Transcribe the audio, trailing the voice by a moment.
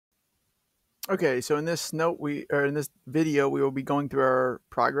Okay, so in this in this video, we will be going through our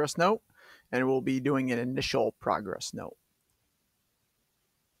progress note, and we'll be doing an initial progress note.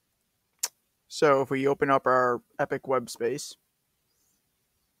 So if we open up our Epic web space,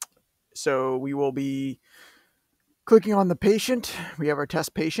 so we will be clicking on the patient. We have our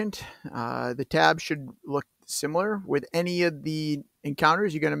test patient. The tab should look similar with any of the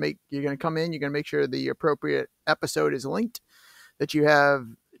encounters. You're going to come in. You're going to make sure the appropriate episode is linked, that you have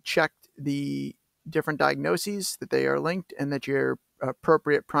checked the different diagnoses, that they are linked, and that your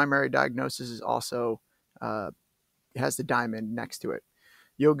appropriate primary diagnosis is also has the diamond next to it.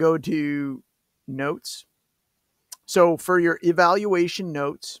 You'll go to notes. So for your evaluation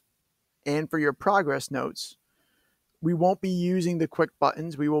notes and for your progress notes, we won't be using the quick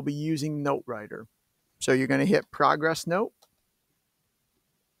buttons. We will be using Note Writer. So you're going to hit progress note.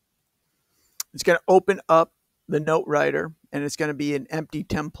 It's going to open up the Note Writer, and it's going to be an empty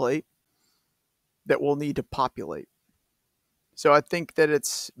template that we'll need to populate. So I think that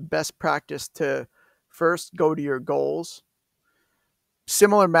it's best practice to first go to your goals.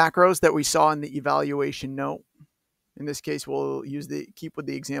 Similar macros that we saw in the evaluation note. In this case, we'll keep with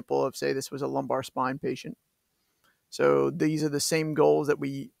the example of, say, this was a lumbar spine patient. So these are the same goals that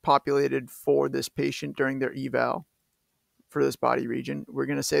we populated for this patient during their eval for this body region. We're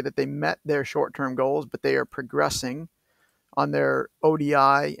going to say that they met their short-term goals, but they are progressing on their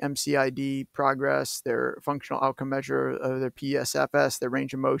ODI, MCID progress, their functional outcome measure, their PSFS, their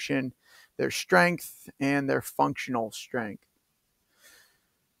range of motion, their strength, and their functional strength.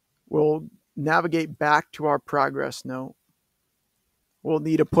 We'll navigate back to our progress note. We'll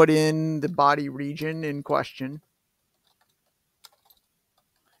need to put in the body region in question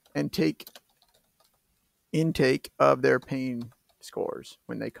and take intake of their pain scores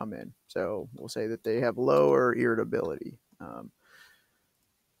when they come in. So we'll say that they have lower irritability.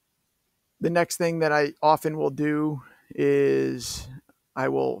 The next thing that I often will do is I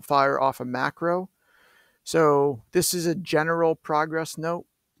will fire off a macro. So this is a general progress note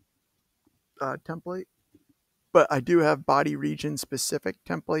template, but I do have body region specific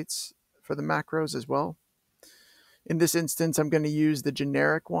templates for the macros as well. In this instance, I'm going to use the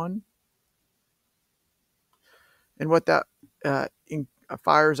generic one. And what that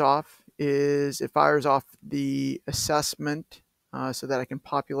fires off is it fires off the assessment so that I can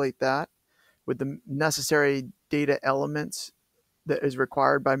populate that with the necessary data elements that is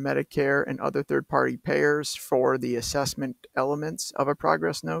required by Medicare and other third-party payers for the assessment elements of a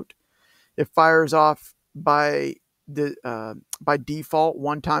progress note. It fires off by default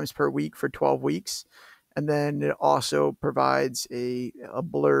 1 times per week for 12 weeks. And then it also provides a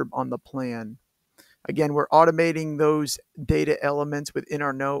blurb on the plan. Again, we're automating those data elements within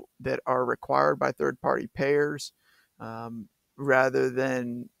our note that are required by third-party payers rather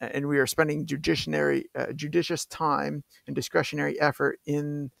than, and we are spending judicious time and discretionary effort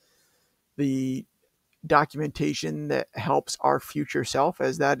in the documentation that helps our future self,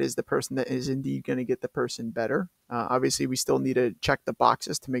 as that is the person that is indeed going to get the person better. Obviously, we still need to check the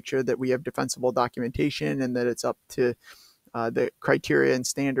boxes to make sure that we have defensible documentation and that it's up to the criteria and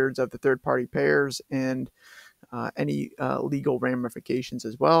standards of the third-party payers and any legal ramifications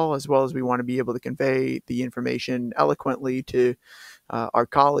as well as we want to be able to convey the information eloquently to our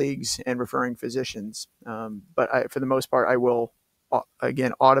colleagues and referring physicians. But for the most part, I will,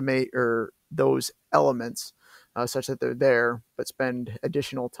 again, automate those elements such that they're there, but spend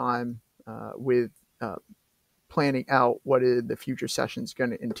additional time with planning out what the future session is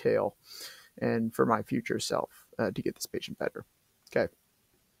going to entail and for my future self to get this patient better. Okay.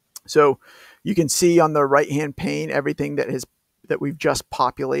 So you can see on the right-hand pane everything that we've just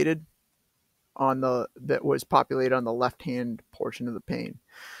populated that was populated on the left-hand portion of the pane.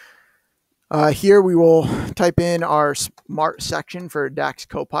 Here we will type in our smart section for DAX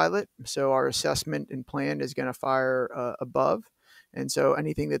Copilot. So our assessment and plan is going to fire above. And so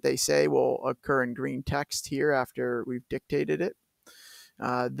anything that they say will occur in green text here after we've dictated it.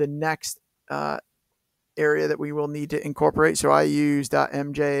 The next area that we will need to incorporate. So I use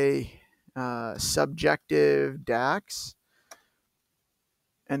 .mj subjective DAX.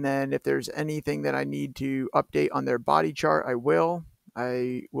 And then if there's anything that I need to update on their body chart, I will.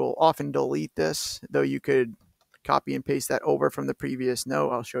 I will often delete this, though you could copy and paste that over from the previous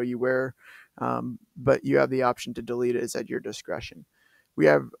note. I'll show you where, but you have the option to delete it. It's at your discretion. We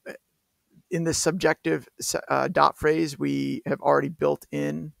have in the subjective dot phrase, we have already built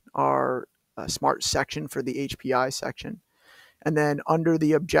in our smart section for the HPI section. And then under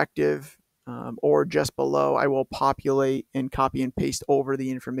the objective or just below, I will populate and copy and paste over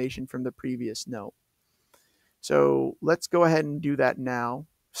the information from the previous note. So let's go ahead and do that now.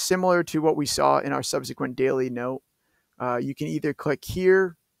 similar to what we saw in our subsequent daily note. You can either click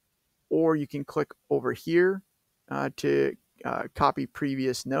here or you can click over here to copy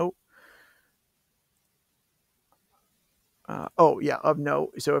previous note. Of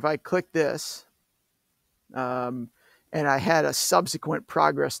note. So if I click this and I had a subsequent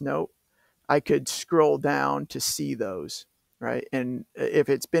progress note, I could scroll down to see those, right? And if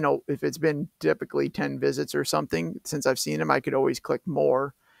it's been typically 10 visits or something since I've seen them, I could always click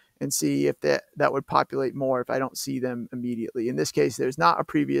more and see if that would populate more if I don't see them immediately. In this case, there's not a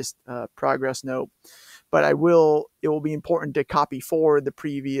previous progress note, but it will be important to copy forward the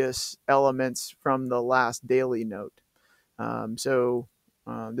previous elements from the last daily note.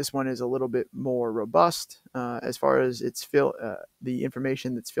 This one is a little bit more robust as far as the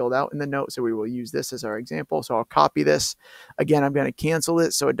information that's filled out in the note. So we will use this as our example. So I'll copy this. Again, I'm going to cancel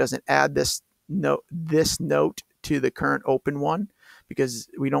it so it doesn't add this note to the current open one because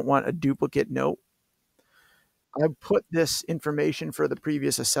we don't want a duplicate note. I put this information for the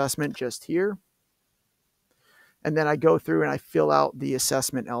previous assessment just here. And then I go through and I fill out the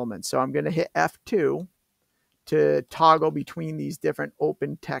assessment elements. So I'm going to hit F2 to toggle between these different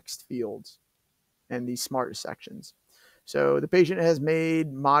open text fields and these smart sections. So the patient has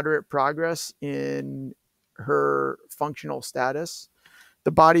made moderate progress in her functional status.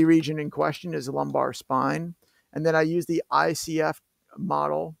 The body region in question is lumbar spine. And then I use the ICF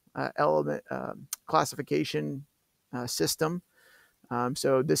model element classification system.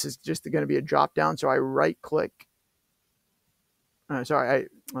 So this is just going to be a drop down. So I right click.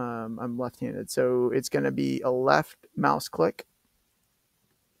 I'm left-handed. So it's going to be a left mouse click.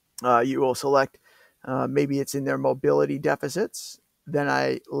 You will select, maybe it's in their mobility deficits. Then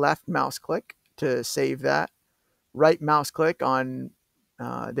I left mouse click to save that. Right mouse click on,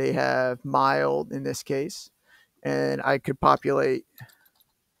 they have mild in this case. And I could populate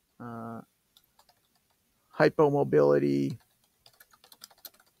hypomobility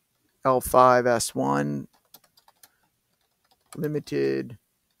L5S1, limited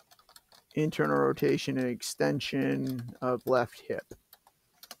internal rotation and extension of left hip.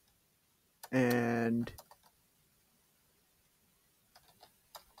 And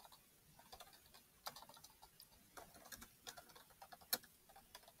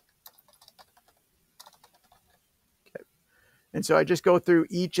so I just go through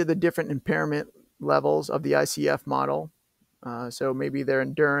each of the different impairment levels of the ICF model. So maybe their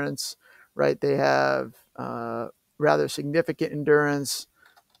endurance, right? They have rather significant endurance,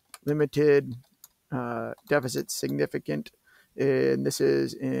 limited, deficit significant. And this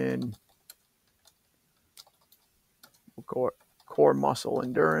is in core muscle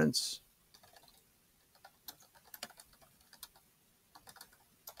endurance.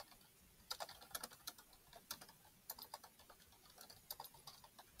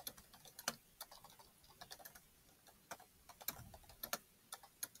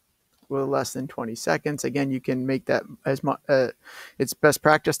 With less than 20 seconds. Again, you can make that as much, it's best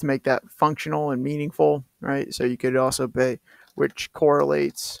practice to make that functional and meaningful, right? So you could also pay which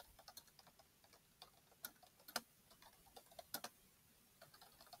correlates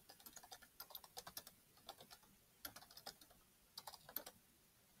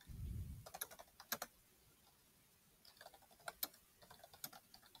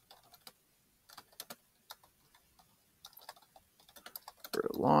for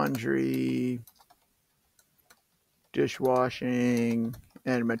laundry, dishwashing,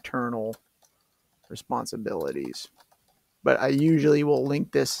 and maternal responsibilities. But I usually will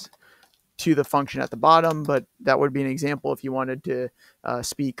link this to the function at the bottom, but that would be an example if you wanted to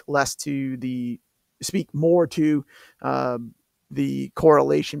speak more to the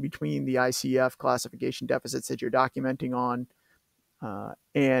correlation between the ICF classification deficits that you're documenting on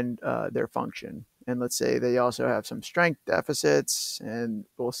and their function. And let's say they also have some strength deficits, and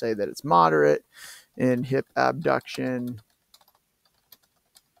we'll say that it's moderate in hip abduction.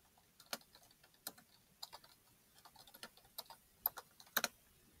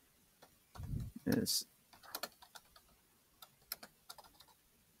 And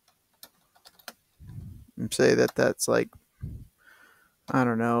say that that's like, I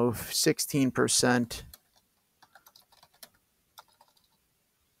don't know, 16%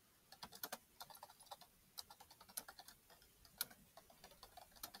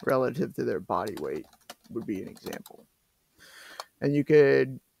 relative to their body weight would be an example. And you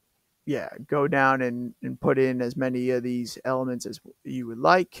could, go down and put in as many of these elements as you would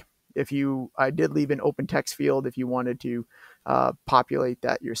like. I did leave an open text field if you wanted to populate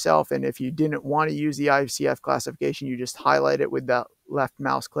that yourself. And if you didn't want to use the ICF classification, you just highlight it with that left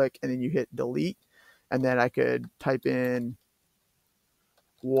mouse click and then you hit delete. And then I could type in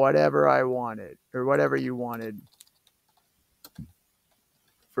whatever I wanted or whatever you wanted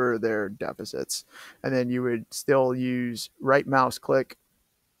for their deficits. And then you would still use right mouse click,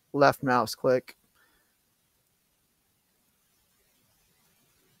 left mouse click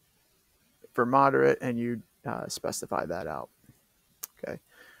for moderate, and you specify that out. Okay.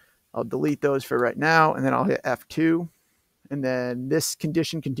 I'll delete those for right now, and then I'll hit F2. And then this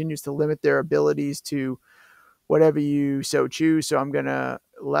condition continues to limit their abilities to whatever you so choose. So I'm going to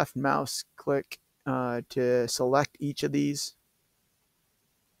left mouse click to select each of these.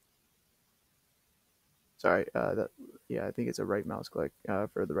 Sorry, yeah, I think it's a right mouse click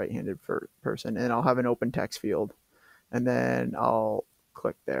for the right-handed person. And I'll have an open text field. And then I'll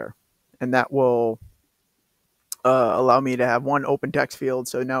click there. And that will allow me to have one open text field.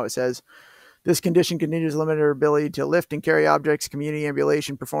 So now it says, this condition continues to limit our ability to lift and carry objects, community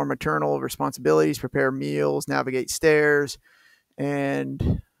ambulation, perform maternal responsibilities, prepare meals, navigate stairs,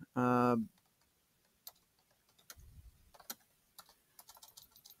 and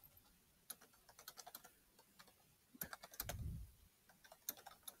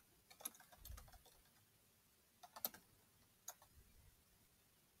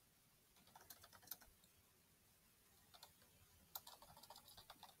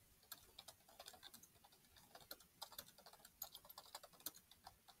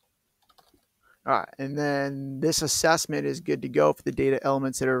all right, and then this assessment is good to go for the data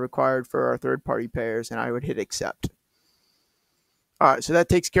elements that are required for our third-party payers, and I would hit accept. All right, so that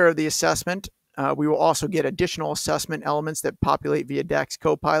takes care of the assessment. We will also get additional assessment elements that populate via DAX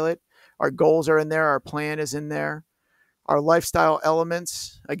Copilot. Our goals are in there. Our plan is in there. Our lifestyle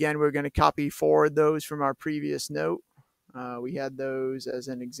elements, again, we're going to copy forward those from our previous note. We had those as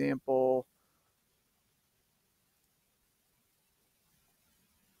an example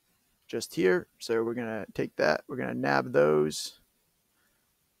just here. So we're going to take that. We're going to nab those.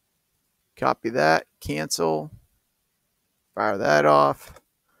 Copy that. Cancel. Fire that off.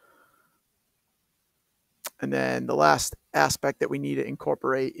 And then the last aspect that we need to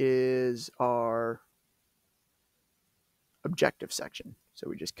incorporate is our objective section. So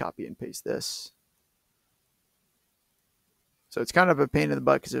we just copy and paste this. So it's kind of a pain in the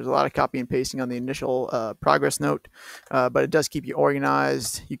butt because there's a lot of copy and pasting on the initial progress note, but it does keep you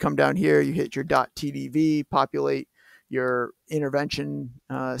organized. You come down here, you hit your .tdv, populate your intervention,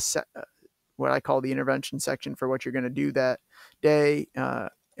 what I call the intervention section for what you're going to do that day.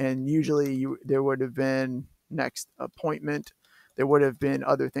 And usually there would have been next appointment. There would have been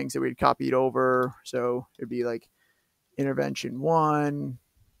other things that we'd copied over. So it'd be like intervention 1,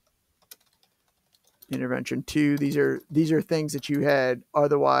 intervention 2. These are things that you had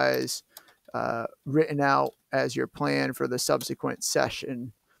otherwise written out as your plan for the subsequent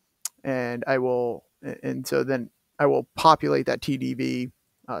session. And so then I will populate that TDV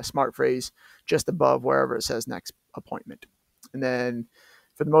smart phrase just above wherever it says next appointment. And then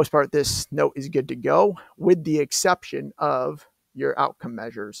for the most part, this note is good to go with the exception of your outcome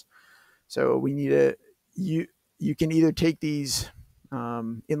measures. So we need to, you can either take these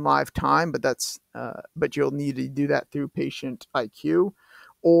in live time, but you'll need to do that through Patient IQ,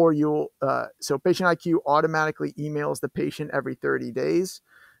 or so Patient IQ automatically emails the patient every 30 days.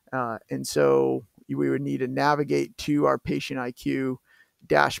 And so we would need to navigate to our Patient IQ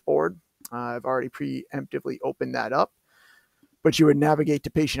dashboard. I've already preemptively opened that up, but you would navigate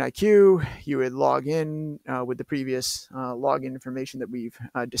to Patient IQ. You would log in with the previous login information that we've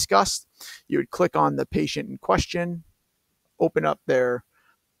discussed. You would click on the patient in question, open up their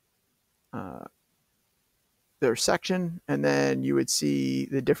section, and then you would see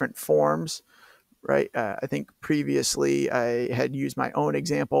the different forms, right? I think previously I had used my own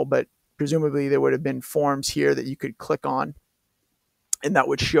example, but presumably there would have been forms here that you could click on, and that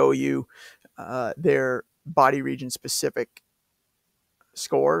would show you their body region specific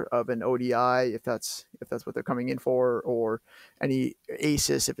score of an ODI, if that's what they're coming in for, or any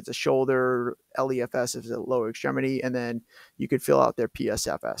ASIS if it's a shoulder, LEFS if it's a lower extremity, and then you could fill out their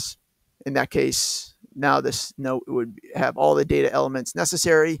PSFS. In that case, now this note would have all the data elements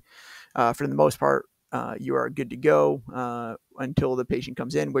necessary. For the most part, you are good to go until the patient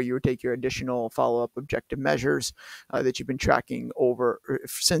comes in, where you would take your additional follow-up objective measures that you've been tracking over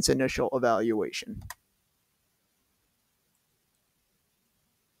since initial evaluation.